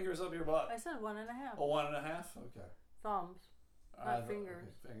how many fingers up your butt? I said 1.5. Oh, 1.5? Okay. Thumbs, not fingers.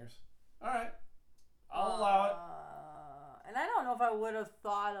 Okay, fingers. All right. I'll allow it. And I don't know if I would have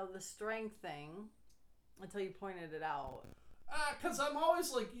thought of the strength thing until you pointed it out. Because I'm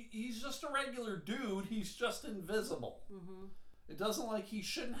always like, he's just a regular dude. He's just invisible. Mm-hmm. It doesn't like he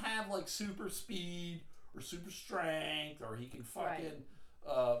shouldn't have like super speed or super strength or he can fucking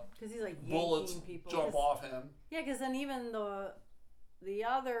because he's like bullets people. Jump off him. Yeah, because then even the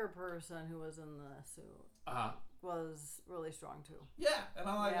other person who was in the suit, was really strong too. Yeah, and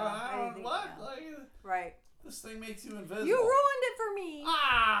I'm like, Yeah, I I don't, think- what? yeah. Like, Right. this thing makes you invisible. You ruined it for me.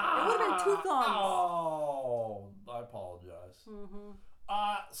 Ah! It would've been 2 thumbs. Oh, I apologize. Mm-hmm.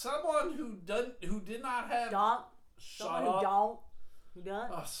 Someone who did not have. Don't. Shut Someone up. who don't. You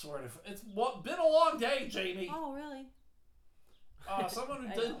done? I swear to. It's been a long day, Jamie. Oh, really? Someone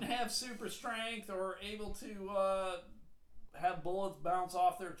I who didn't know. have super strength or able to have bullets bounce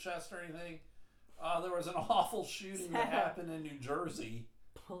off their chest or anything. There was an awful shooting that happened in New Jersey.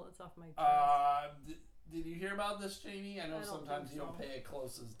 Bullets off my chest. Did you hear about this, Jamie? I know I don't sometimes think you don't so. pay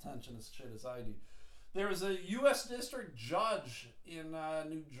close attention to shit as I do. There was a U.S. district judge in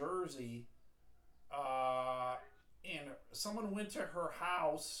New Jersey, and someone went to her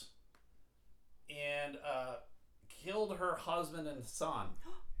house and killed her husband and son.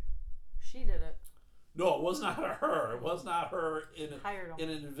 She did it. No, it was not her. It was not her Hired in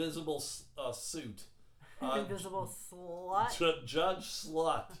him. an invisible suit. Invisible slut. Judge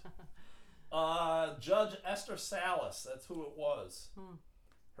Slut. Judge Esther Salas. That's who it was.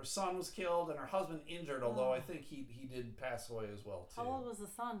 Her son was killed and her husband injured, although I think he did pass away as well, too. How old was the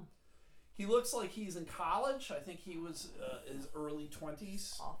son? He looks like he's in college. I think he was in his early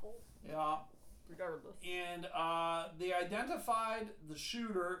 20s. Awful. Yeah. Regardless. And they identified the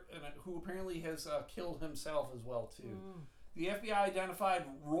shooter, who apparently has killed himself as well, too. The FBI identified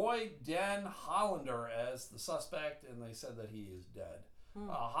Roy Den Hollander as the suspect, and they said that he is dead.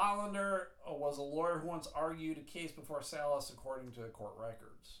 Hollander was a lawyer who once argued a case before Salas, according to court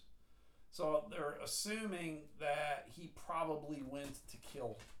records. So they're assuming that he probably went to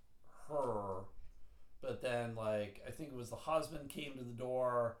kill her, but then, I think it was the husband came to the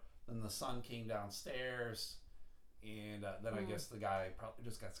door, then the son came downstairs, and then I guess the guy probably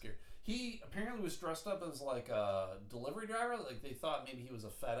just got scared. He apparently was dressed up as a delivery driver. They thought maybe he was a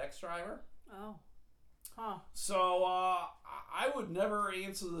FedEx driver. Oh. Huh. So I would never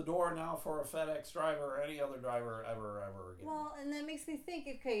answer the door now for a FedEx driver or any other driver ever again. Well, and that makes me think,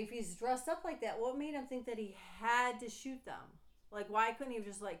 okay, if he's dressed up like that, what made him think that he had to shoot them? Why couldn't he have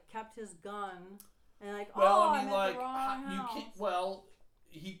just kept his gun and I'm at the wrong house.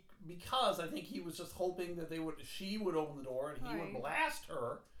 Because I think he was just hoping that she would open the door and he would blast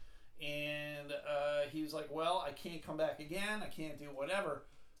her, and he was like, well, I can't come back again, I can't do whatever.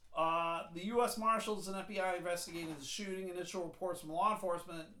 The U.S. Marshals and FBI investigated the shooting. Initial reports from law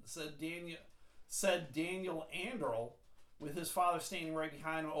enforcement said Daniel Anderl, with his father standing right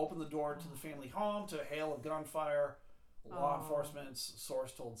behind him, opened the door to the family home to a hail of gunfire. Law enforcement's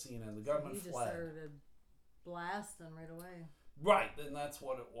source told CNN the gunman He just fled. started blasting right away. Right, and that's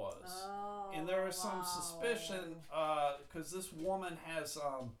what it was. Oh, And there is some suspicion, because this woman has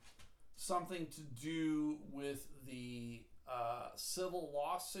something to do with the civil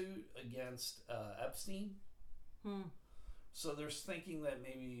lawsuit against Epstein. So there's thinking that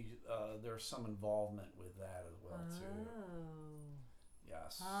maybe there's some involvement with that as well, too.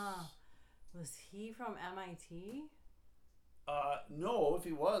 Yes. Was he from MIT? No, if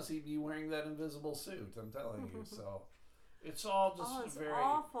he was, he'd be wearing that invisible suit, I'm telling you. So it's all just it's very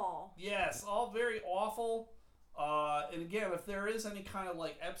awful. Yes, all very awful. And again, if there is any kind of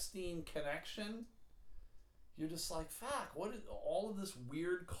Epstein connection, you're just like, fuck, what is all of this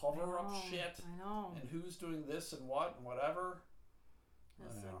weird cover-up shit? I know. And who's doing this and what and whatever?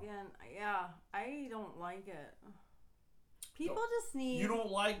 I don't like it. People just need... You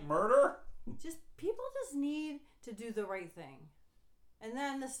don't like murder? People just need to do the right thing. And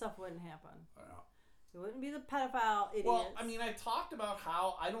then this stuff wouldn't happen. I know. It wouldn't be the pedophile idiots. Well, I mean, I talked about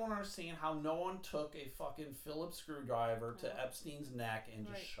how I don't understand how no one took a fucking Phillips screwdriver to Epstein's neck and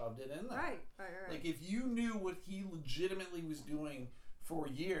just shoved it in there. Right. If you knew what he legitimately was doing for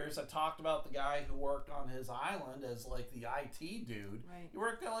years, I talked about the guy who worked on his island as the IT dude. Right. He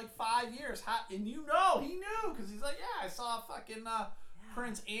worked there 5 years. And he knew, because he's like, yeah, I saw fucking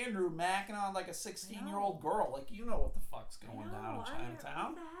Prince Andrew macking on a 16-year-old girl. You know what the fuck's going down in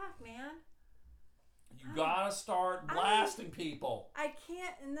Chinatown. What the heck, man? You gotta start blasting people. I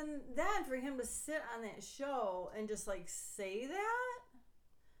can't, and then for him to sit on that show and just say that,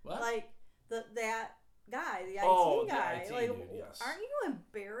 What? that guy, the IT guy, the IT dude, yes. Aren't you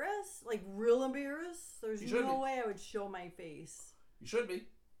embarrassed? Real embarrassed? There's no way I would show my face. You should be.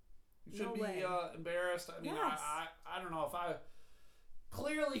 You should No be way. embarrassed. I mean, Yes. I don't know if I.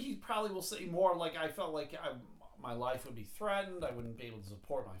 Clearly, he probably will say more I felt my life would be threatened. I wouldn't be able to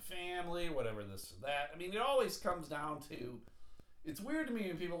support my family, whatever this or that. I mean, it always comes down to. It's weird to me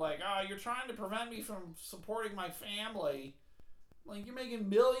when people are you're trying to prevent me from supporting my family. You're making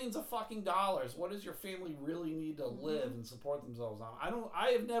millions of fucking dollars. What does your family really need to live and support themselves on? I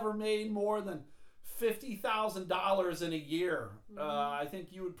have never made more than $50,000 in a year, I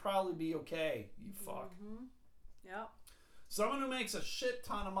think you would probably be okay. You fuck. Yep. Someone who makes a shit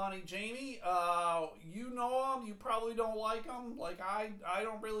ton of money, Jamie. You know him. You probably don't like him. Like I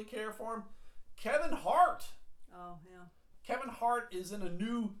don't really care for him. Kevin Hart. Oh yeah. Kevin Hart is in a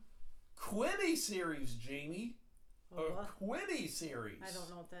new Quibi series, Jamie. A Quibi series. I don't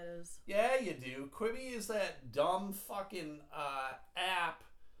know what that is. Yeah, you do. Quibi is that dumb fucking app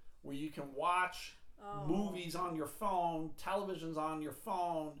where you can watch movies on your phone, television's on your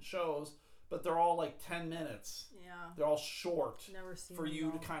phone, shows, but they're all like 10 minutes. Yeah. They're all short. Never seen for them,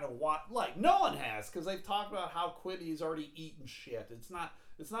 you though. to kind of watch. Like, no one has, because they've talked about how Quibi's already eaten shit. It's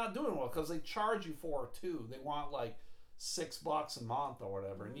not doing well, because they charge you for it, too. They want, like, $6 a month or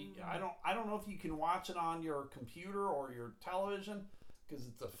whatever. And I don't know if you can watch it on your computer or your television, because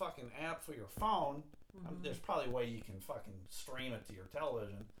it's a fucking app for your phone. There's probably a way you can fucking stream it to your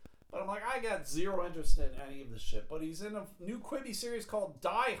television. But I'm like, I got zero interest in any of this shit. But he's in a new Quibi series called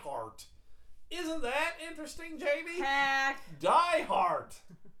Die Hard. Isn't that interesting, Jamie? Heck. Die Hard.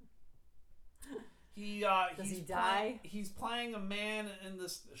 Does he die? He's playing a man in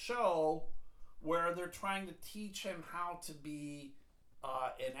this show where they're trying to teach him how to be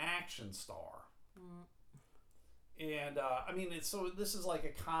an action star. And I mean, this is like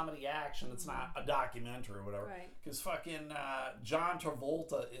a comedy action. It's not a documentary or whatever. Right. Because fucking John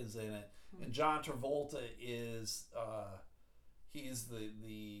Travolta is in it, and John Travolta is he's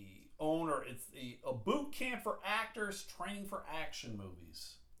the owner. It's a boot camp for actors training for action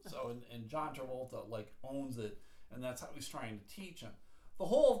movies. So and John Travolta like owns it, and that's how he's trying to teach him. The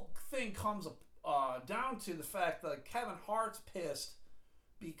whole thing comes down to the fact that Kevin Hart's pissed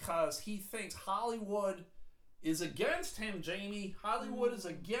because he thinks Hollywood is against him, Jamie. Hollywood is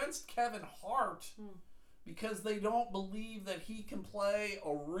against Kevin Hart because they don't believe that he can play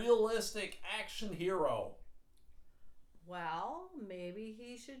a realistic action hero. Well, maybe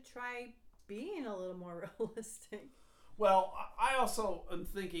he should try being a little more realistic. Well, I also am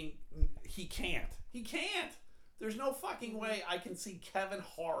thinking he can't. He can't. There's no fucking way I can see Kevin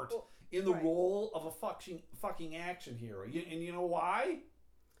Hart in the role of a fucking action hero. And you know why?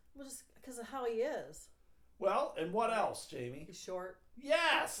 Well, just because of how he is. Well, and what else, Jamie? He's short.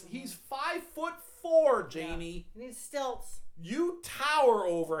 Yes, he's 5'4", Jamie. He needs stilts. You tower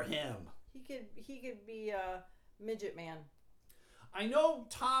over him. He could be a midget man. I know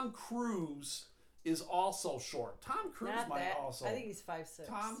Tom Cruise is also short. Tom Cruise also. I think he's 5'6".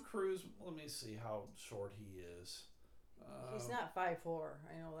 Tom Cruise. Let me see how short he is. He's not 5'4".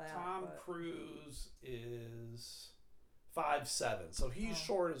 I know that. Tom Cruise is 5'7", so he's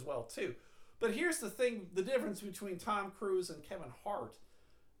short as well too. But here's the thing: the difference between Tom Cruise and Kevin Hart.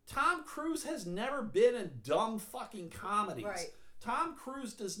 Tom Cruise has never been in dumb fucking comedies. Right. Tom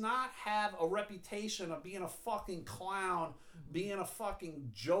Cruise does not have a reputation of being a fucking clown, being a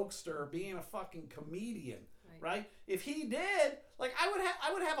fucking jokester, being a fucking comedian, right? If he did, like I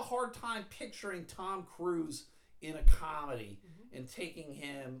would have a hard time picturing Tom Cruise in a comedy and taking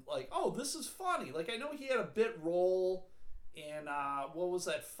him like, oh, this is funny. Like I know he had a bit role in what was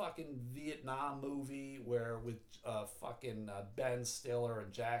that fucking Vietnam movie where with fucking Ben Stiller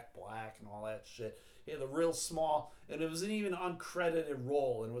and Jack Black and all that shit. He had a real small, and it was an even uncredited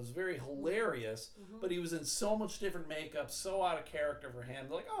role, and it was very hilarious, but he was in so much different makeup, so out of character for him.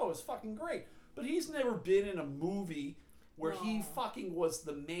 Like, oh, it was fucking great. But he's never been in a movie where he fucking was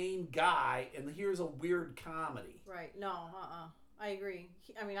the main guy, and here's a weird comedy. Right. No, I agree.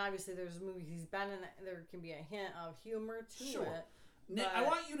 I mean, obviously, there's movies he's been in. There can be a hint of humor to it. But I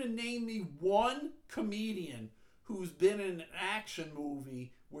want you to name me one comedian who's been in an action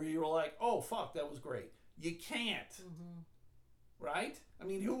movie where you're like, oh, fuck, that was great. You can't. Right? I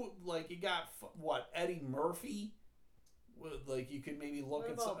mean, who, like, you got, what, Eddie Murphy? Like, you could maybe look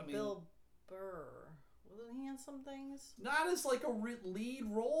at something. Bill Burr? Wasn't he in some things? Not as, like, a lead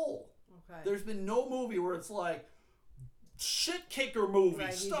role. Okay. There's been no movie where it's like, shit kicker movie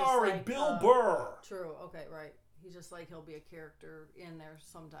right, starring like, Bill Burr. True. Okay, right. He's just like he'll be a character in there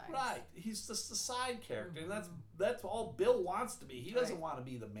sometimes. Right. He's just a side character. And that's all Bill wants to be. He doesn't want to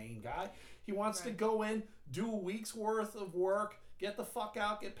be the main guy. He wants to go in, do a week's worth of work, get the fuck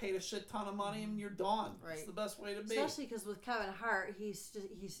out, get paid a shit ton of money, and you're done. Right. It's the best way to be. Especially because with Kevin Hart, he's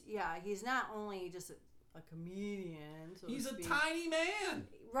not only just a comedian. So he's to a speak. tiny man.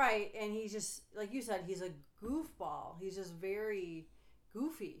 Right, and he's just, like you said, he's a goofball. He's just very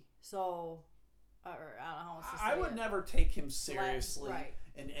goofy. So, or I don't know how else to say I would never take him seriously right.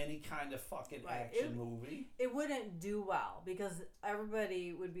 in any kind of fucking action movie. It wouldn't do well because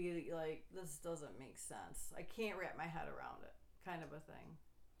everybody would be like, this doesn't make sense. I can't wrap my head around it, kind of a thing.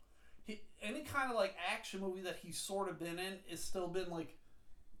 any kind of like action movie that he's sort of been in is still been like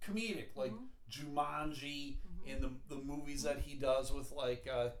comedic, like Jumanji, and the movies that he does with like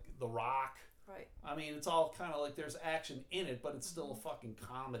The Rock. Right. I mean, it's all kind of like there's action in it, but it's still a fucking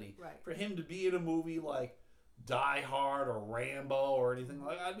comedy. Right. For him to be in a movie like Die Hard or Rambo or anything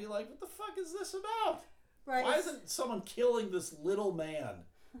like, I'd be like, what the fuck is this about? Right. Why isn't someone killing this little man?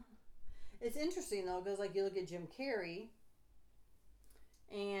 It's interesting though, because like you look at Jim Carrey,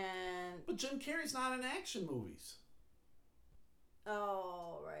 but Jim Carrey's not in action movies.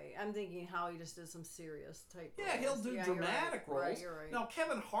 Oh, right. I'm thinking how he just did some serious type roles. Yeah, he'll do dramatic roles. Right, you're right. Now,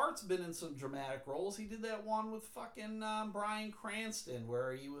 Kevin Hart's been in some dramatic roles. He did that one with fucking Bryan Cranston,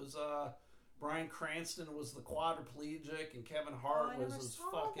 where he was, Bryan Cranston was the quadriplegic, and Kevin Hart was his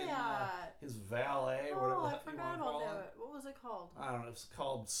fucking, his valet, or whatever. I forgot about that. What was it called? I don't know. It's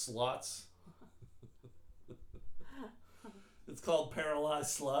called Sluts. It's called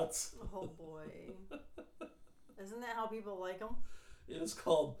Paralyzed Sluts. Oh, boy. Isn't that how people like them? It's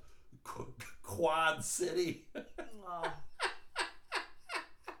called Quad City. Oh.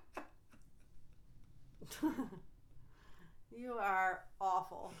 You are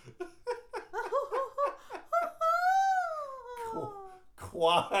awful.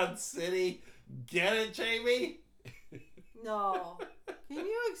 Quad City. Get it, Jamie? No. Can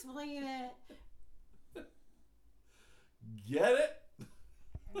you explain it? Get it?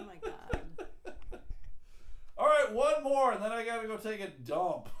 Oh my god. All right, one more, and then I gotta go take a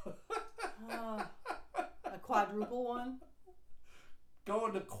dump. A quadruple one?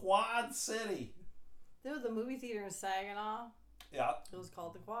 Going to Quad City. There was a movie theater in Saginaw. Yeah. It was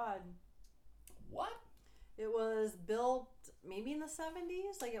called the Quad. What? It was built maybe in the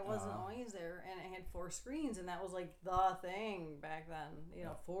 70s. Like, it wasn't always there. And it had 4 screens. And that was, like, the thing back then. You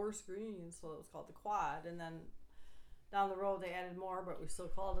know, 4 screens. So it was called the Quad. And then down the road, they added more. But we still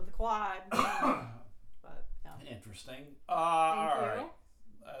called it the Quad. But, yeah. Interesting. Thank all you. right.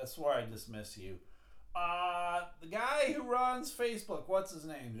 I swear I dismiss you. The guy who runs Facebook, what's his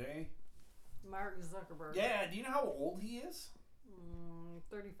name, Jay? Mark Zuckerberg. Yeah, do you know how old he is?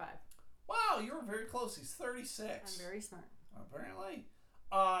 35. Wow, you were very close. He's 36. I'm very smart. Apparently.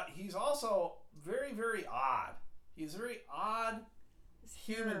 He's also very, very odd. He's a very odd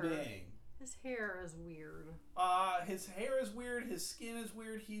human being. His hair is weird. His hair is weird. His skin is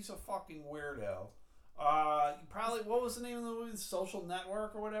weird. He's a fucking weirdo. Probably, what was the name of the movie? Social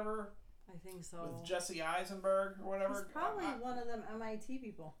Network or whatever? I think so. With Jesse Eisenberg or whatever. He's probably one of them MIT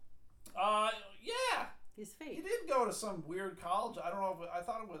people. Yeah. He's fake. He did go to some weird college. I don't know if I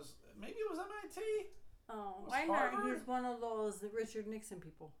thought it was, maybe it was MIT. Oh, why not? He's one of those Richard Nixon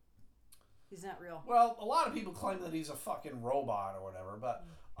people. He's not real. Well, a lot of people claim that he's a fucking robot or whatever, but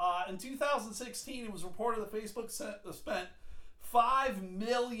in 2016, it was reported that Facebook spent $5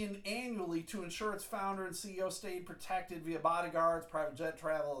 million annually to ensure its founder and CEO stayed protected via bodyguards, private jet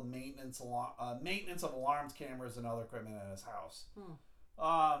travel, and maintenance of alarms, cameras, and other equipment in his house.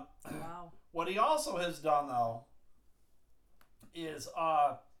 Wow. What he also has done, though, is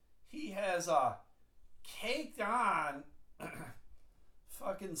he has caked on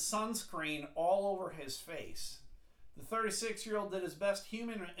fucking sunscreen all over his face. The 36-year-old did his best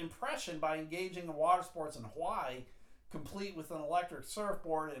human impression by engaging in water sports in Hawaii, complete with an electric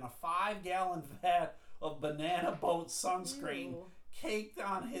surfboard and a 5-gallon vat of banana boat sunscreen caked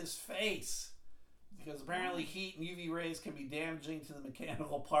on his face. Because apparently heat and UV rays can be damaging to the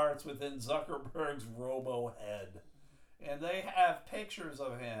mechanical parts within Zuckerberg's robo head. And they have pictures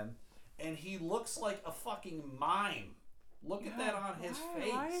of him, and he looks like a fucking mime. Look at that on his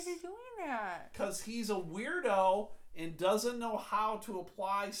face. Why is he doing that? Because he's a weirdo and doesn't know how to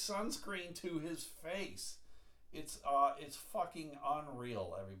apply sunscreen to his face. It's fucking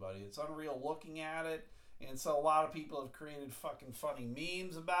unreal, everybody. It's unreal looking at it. And so a lot of people have created fucking funny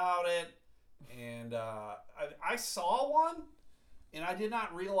memes about it. And I saw one, and I did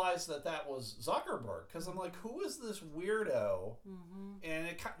not realize that was Zuckerberg, because I'm like, who is this weirdo? And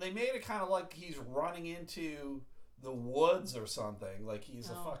they made it kind of like he's running into the woods or something, like he's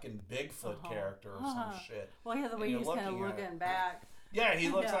a fucking Bigfoot character or some shit. Well, yeah, the way he's kind of looking back. Yeah, he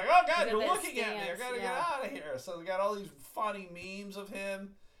looks like, oh God, you're looking stance, at me. I gotta get out of here. So they got all these funny memes of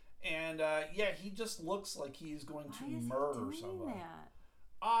him, and yeah, he just looks like he's going to murder somebody.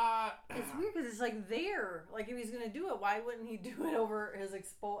 It's weird because it's like there. Like if he's gonna do it, why wouldn't he do it over his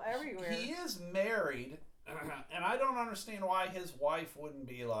expo everywhere? He is married, and I don't understand why his wife wouldn't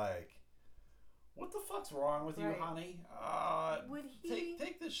be like, "What the fuck's wrong with you, honey? Would he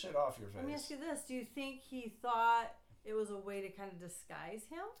take this shit off your face?" Let me ask you this: do you think he thought it was a way to kind of disguise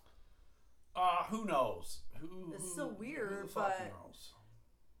him? Who knows? It's so weird, who the fuck knows?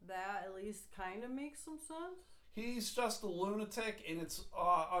 that at least kind of makes some sense. He's just a lunatic, and it's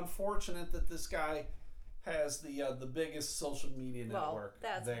unfortunate that this guy has the biggest social media network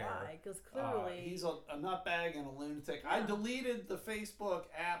that's there. why, because clearly he's a nutbag and a lunatic. Yeah. I deleted the Facebook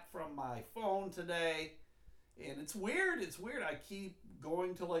app from my phone today, and it's weird. It's weird. I keep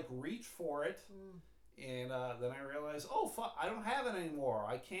going to like reach for it, and then I realize, oh fuck, I don't have it anymore.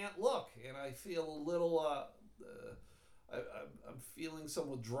 I can't look, and I feel a little. I'm feeling some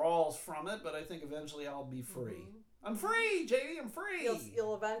withdrawals from it, but I think eventually I'll be free. I'm free, JD. I'm free.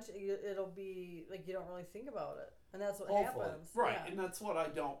 You'll eventually, it'll be like you don't really think about it, and that's what Hopefully. happens. Right, Yeah. and that's what I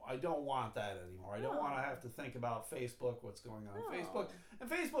don't want that anymore. I don't No. want to have to think about Facebook, what's going on No. Facebook. And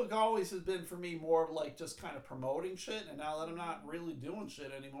Facebook always has been for me more like just kind of promoting shit, and now that I'm not really doing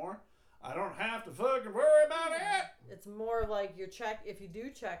shit anymore, I don't have to fucking worry about it. It's more like if you do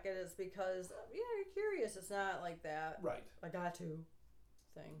check it, it's because you're curious. It's not like that. Right. I got to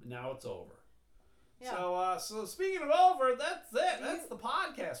thing. Now it's over. Yeah. So speaking of over, that's it. That's the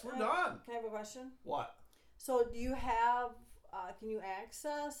podcast. We're done. Can I have a question? What? So do you have? Can you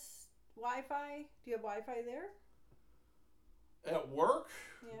access Wi-Fi? Do you have Wi-Fi there? At work?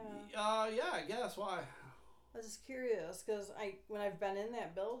 Yeah. Yeah, I guess. Why? I was just curious because when I've been in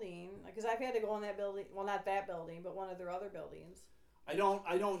that building, because I've had to go in that building. Well, not that building, but one of their other buildings. I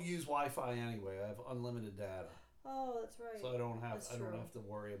don't use Wi-Fi anyway. I have unlimited data. Oh, that's right. So I don't have That's I don't true. have to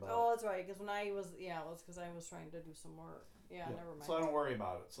worry about Oh, that's right. Because when I was, it was because I was trying to do some work. Yeah, it. never mind. So I don't worry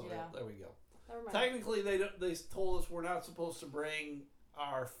about it. So Yeah. there we go. Never mind. Technically, they told us we're not supposed to bring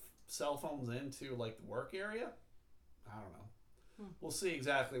our cell phones into like the work area. I don't know. We'll see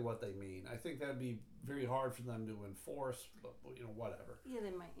exactly what they mean. I think that'd be very hard for them to enforce, but whatever. Yeah, they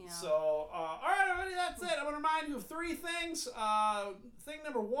might. Yeah. So, all right, everybody, that's it. I'm going to remind you of 3 things. Thing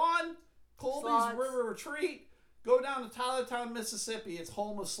number 1, Colby's Sluts. River Retreat. Go down to Tylertown, Mississippi. It's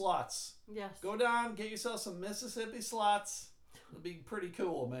home of sluts. Yes. Go down, get yourself some Mississippi sluts. It'll be pretty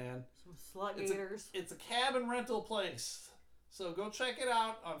cool, man. Some slut gators. It's a cabin rental place. So go check it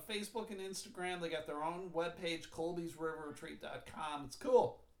out on Facebook and Instagram. They got their own webpage, colbysriverretreat.com. It's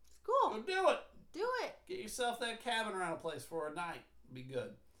cool. It's cool. Go do it. Do it. Get yourself that cabin rental place for a night. It'll be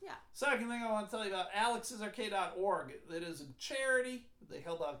good. Yeah. Second thing I want to tell you about, alexisarcade.org. It is a charity. They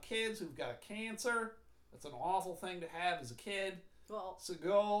help out kids who've got cancer. That's an awful thing to have as a kid. Well, So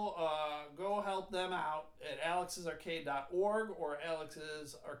go help them out at alexisarcade.org or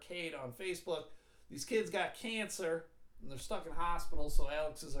Alex's Arcade on Facebook. These kids got cancer and they're stuck in hospitals, so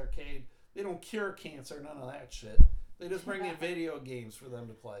Alex's Arcade, they don't cure cancer, none of that shit. They just bring in video games for them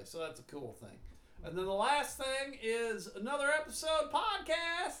to play, so that's a cool thing. And then the last thing is another episode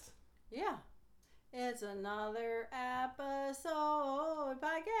podcast. yeah. It's another episode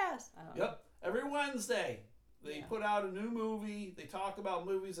podcast. I don't know. Yep. Every Wednesday, they Yeah. put out a new movie. They talk about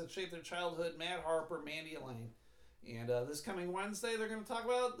movies that shaped their childhood. Matt Harper, Mandy Elaine. And this coming Wednesday, they're going to talk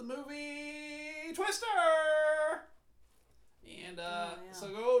about the movie Twister. And so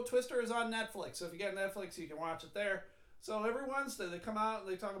go, Twister is on Netflix. So if you got Netflix, you can watch it there. So every Wednesday, they come out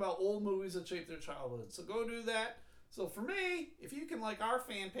and they talk about old movies that shaped their childhood. So go do that. So for me, if you can like our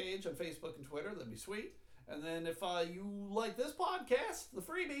fan page on Facebook and Twitter, that'd be sweet. And then if you like this podcast, the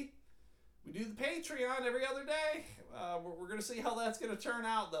freebie, we do the Patreon every other day. We're going to see how that's going to turn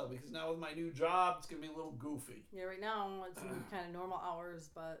out, though, because now with my new job, it's going to be a little goofy. Yeah, right now it's kind of normal hours,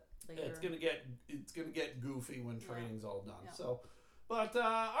 but later. It's going to get goofy when training's all done. Yeah. So, but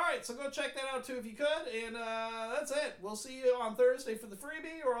all right, so go check that out too if you could, and that's it. We'll see you on Thursday for the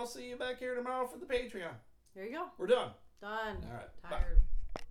freebie, or I'll see you back here tomorrow for the Patreon. There you go. We're done. Done. All right. Bye. Tired.